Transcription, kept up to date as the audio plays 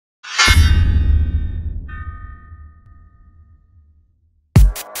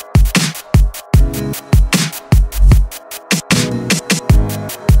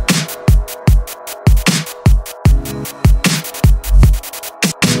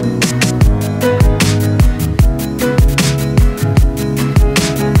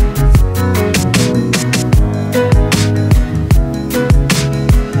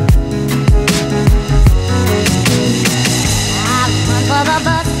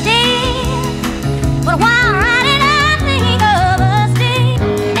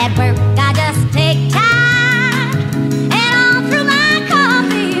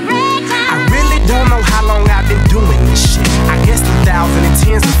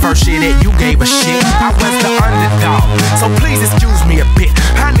first year that you gave a shit, I was the underdog. So please excuse me a bit.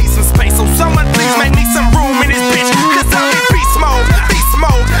 I need some space, so someone please make me some room in this bitch. Cause I'm in beast mode, beast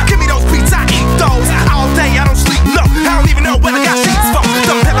mode. Give me those beats, I eat those. All day I don't sleep, no. I don't even know what I got sheets for.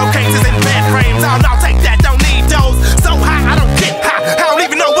 Some pillowcases and bed frames, I'll take that, don't need those. So high, I don't get high. I don't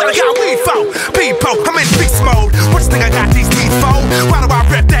even know what I got weed for. People, I'm in beast mode. What you think I got these teeth for? Why do I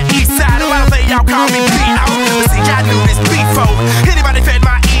rep that east side? Why do they y'all call me B.O.? But see, I knew this before. Anybody fed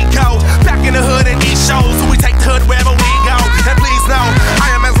my ego? Back in the hood and eat shows, so we take the hood wherever we go. And please know,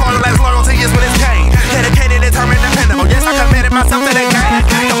 I am as loyal to years when it's game. Dedicated, determined, dependable. Yes, I committed myself to the game.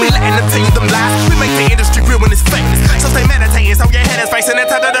 Don't be letting them tell you them lies. We make the industry real when it's famous. So stay meditating, so your head is facing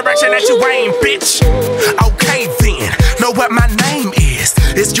into the direction that you aim, bitch. Okay then, know what my name is.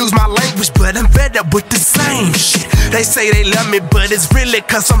 Excuse my language, but I'm fed up with the same shit. They say they love me, but it's really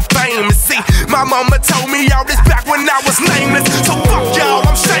cause I'm famous. See, my mama told me all this back when I was nameless. So fuck y'all,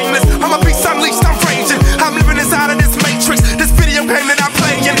 I'm shameless. I'm a beast unleashed, I'm raging. I'm living inside of this matrix, this video game that I'm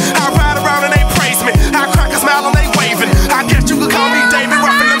playing. I ride around and they praise me. I crack a smile and they waving. I guess you could call me David,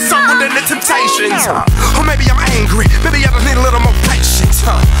 rapping them something than the Temptations. Or maybe I'm angry, maybe I just need a little more patience.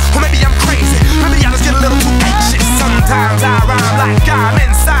 Or maybe I'm crazy, maybe I just get a little too anxious. Sometimes I rhyme like I'm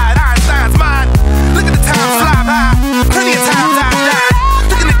inside Einstein's mind. Look at the time fly by, plenty of times I've died.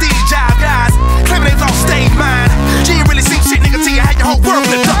 Look at the DJ guys, claiming they lost state mind. You ain't really seen shit, nigga, till you had your whole world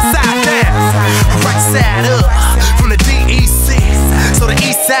flipped upside down. Right side up, from the DEC, so the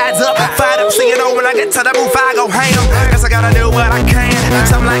east side's up. Fired up, so you know when I get to the roof I go ham. Guess I gotta do what I can.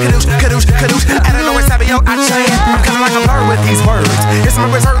 Something like kadoosh, kadoosh, kadoosh. I don't know what's happening, yo, I change. I'm kinda like a bird with these words. It's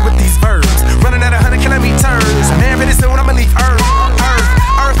my reserve with these verbs. Running at 100 kilometers. Man, pretty soon I'ma leave Earthlings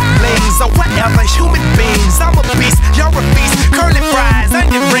or whatever, human beings. I'm a beast, you're a beast. Curly fries,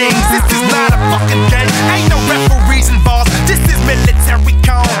 onion rings. This is not a fucking game. Ain't no referees involved. This is military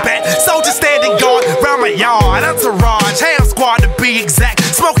combat. Soldiers standing guard round my yard. Entourage, ham squad to be exact.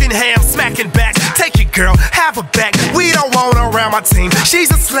 Smoking ham, smacking back. Take it, girl, have her back. We don't want her around my team.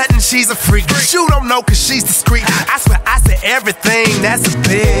 She's a slut and she's a freak. You don't know cause she's discreet. I swear I said everything that's a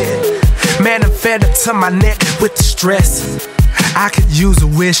bit. Man, I'm fed up to my neck with the stress. I could use a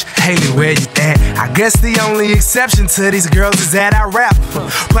wish, Haley, where you at? I guess the only exception to these girls is that I rap,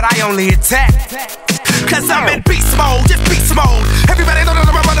 but I only attack. Cause I'm in beast mode, just beast mode. Everybody know that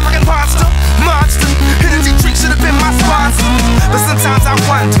I'm a motherfucking monster. Energy drink should have been my sponsor. But sometimes I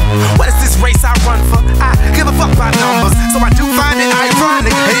wonder,